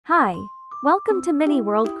Hi, welcome to Mini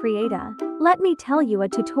World Creata. Let me tell you a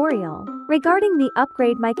tutorial regarding the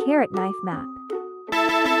Upgrade My Carrot Knife map.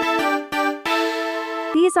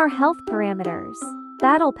 These are health parameters: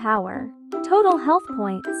 battle power, total health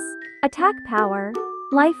points, attack power,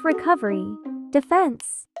 life recovery,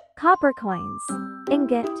 defense, copper coins,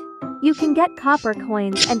 ingot. You can get copper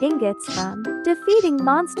coins and ingots from defeating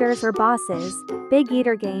monsters or bosses, Big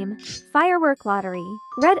Eater game, firework lottery,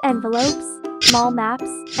 red envelopes, small maps,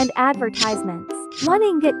 and advertisements. 1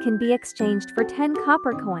 ingot can be exchanged for 10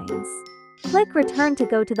 copper coins. Click return to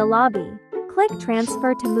go to the lobby. Click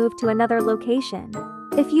transfer to move to another location.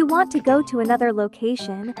 If you want to go to another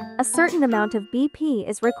location, a certain amount of BP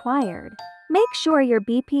is required. Make sure your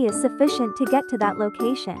BP is sufficient to get to that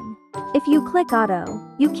location. If you click auto,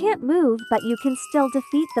 you can't move, but you can still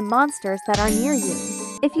defeat the monsters that are near you.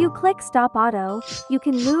 If you click stop auto, you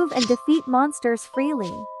can move and defeat monsters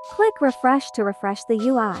freely. Click refresh to refresh the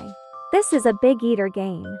UI. This is a Big Eater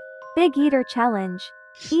game. Big Eater challenge.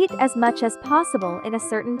 Eat as much as possible in a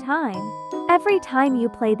certain time. Every time you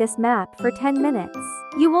play this map for 10 minutes,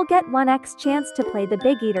 you will get 1x chance to play the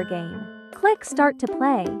Big Eater game. Click start to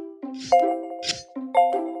play.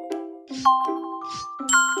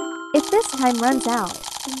 If this time runs out,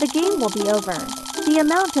 the game will be over. The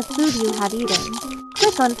amount of food you have eaten.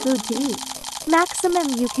 Click on food to eat.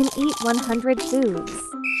 Maximum you can eat 100 foods.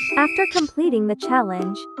 After completing the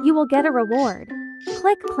challenge, you will get a reward.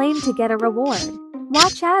 Click claim to get a reward.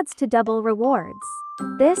 Watch ads to double rewards.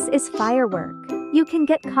 This is firework. You can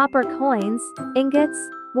get copper coins, ingots,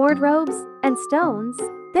 wardrobes, and stones.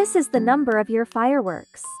 This is the number of your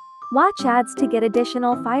fireworks. Watch ads to get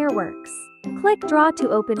additional fireworks. Click draw to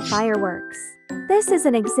open fireworks. This is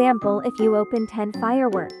an example if you open 10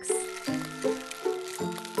 fireworks.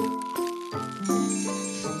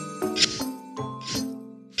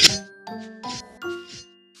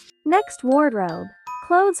 Next, wardrobe.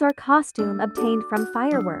 Clothes or costume obtained from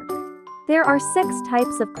firework. There are 6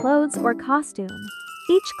 types of clothes or costume.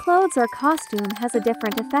 Each clothes or costume has a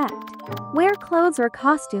different effect. Wear clothes or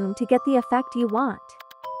costume to get the effect you want.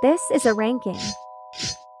 This is a ranking.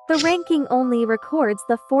 The ranking only records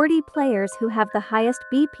the 40 players who have the highest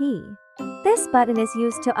BP. This button is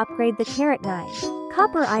used to upgrade the carrot knife.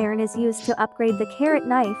 Copper iron is used to upgrade the carrot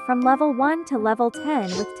knife from level 1 to level 10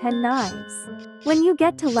 with 10 knives. When you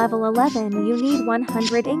get to level 11, you need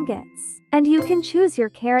 100 ingots. And you can choose your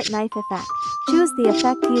carrot knife effect. Choose the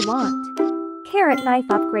effect you want. Carrot knife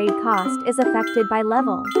upgrade cost is affected by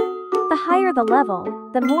level. The higher the level,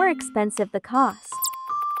 the more expensive the cost.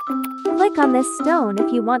 Click on this stone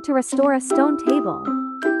if you want to restore a stone table.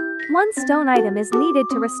 1 stone item is needed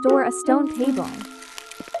to restore a stone table.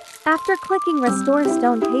 After clicking restore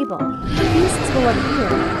stone table, beasts will appear.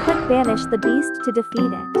 Click banish the beast to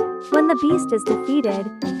defeat it. When the beast is defeated,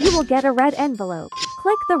 you will get a red envelope.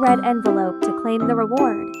 Click the red envelope to claim the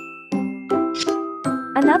reward.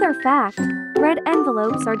 Another fact, red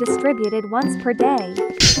envelopes are distributed once per day.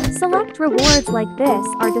 Select rewards like this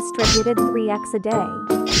are distributed 3x a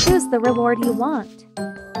day. Choose the reward you want.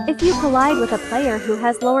 If you collide with a player who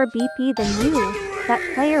has lower BP than you, that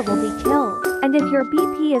player will be killed. And if your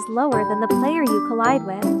BP is lower than the player you collide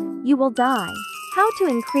with, you will die. How to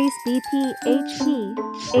increase BP, HP,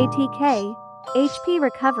 ATK, HP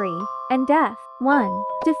recovery, and death. 1.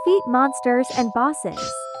 Defeat monsters and bosses.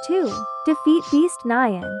 2. Defeat Beast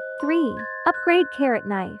Nyan. 3. Upgrade carrot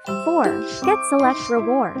knife. 4. Get select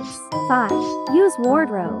rewards. 5. Use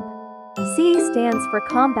wardrobe. C stands for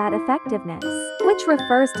combat effectiveness, which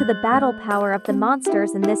refers to the battle power of the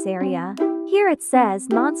monsters in this area. Here it says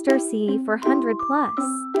monster C for 100 plus.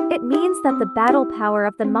 It means that the battle power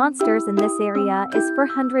of the monsters in this area is for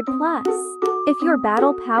 100 plus. If your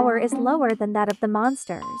battle power is lower than that of the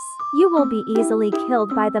monsters, you will be easily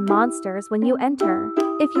killed by the monsters when you enter.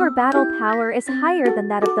 If your battle power is higher than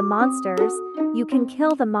that of the monsters, you can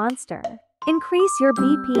kill the monster. Increase your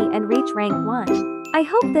BP and reach rank 1. I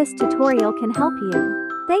hope this tutorial can help you.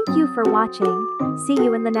 Thank you for watching. See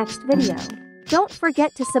you in the next video. Don't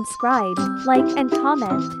forget to subscribe, like, and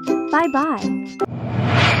comment. Bye-bye.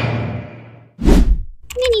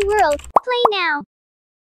 Mini World, play now!